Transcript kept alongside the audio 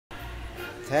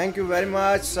Thank you very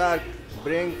much, sir.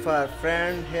 Bring for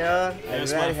friend here. I'm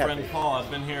Yes, very my happy. friend Paul.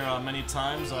 I've been here many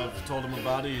times. I've told him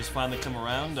about it. He's finally come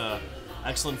around.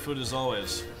 Excellent food as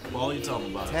always. Paul, you tell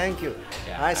him about it. Thank you.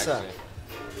 Yeah, Hi, sir.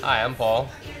 actually. Hi, I'm Paul.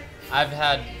 I've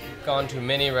gone to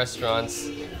many restaurants,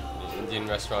 Indian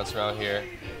restaurants around here,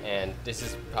 and this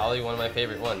is probably one of my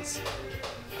favorite ones.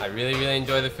 I really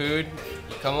enjoy the food.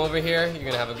 You come over here, you're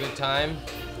gonna have a good time.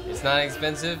 It's not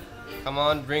expensive. Come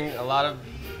on, bring a lot of,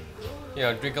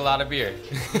 drink a lot of beer.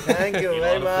 Thank you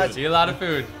very much. Eat a lot of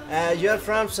food. You're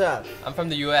from, sir? I'm from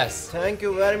the U.S. Thank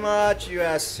you very much,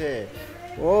 USA.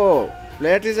 Oh,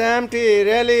 plate is empty,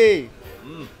 really?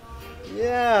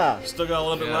 Yeah. Still got a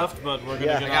little bit left, but we're gonna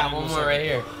Yeah. get I got on in one a more second. right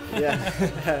here. Yeah.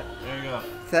 There you go.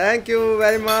 Thank you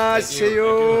very much. Thank you. See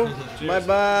you. Cheers. Bye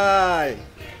bye.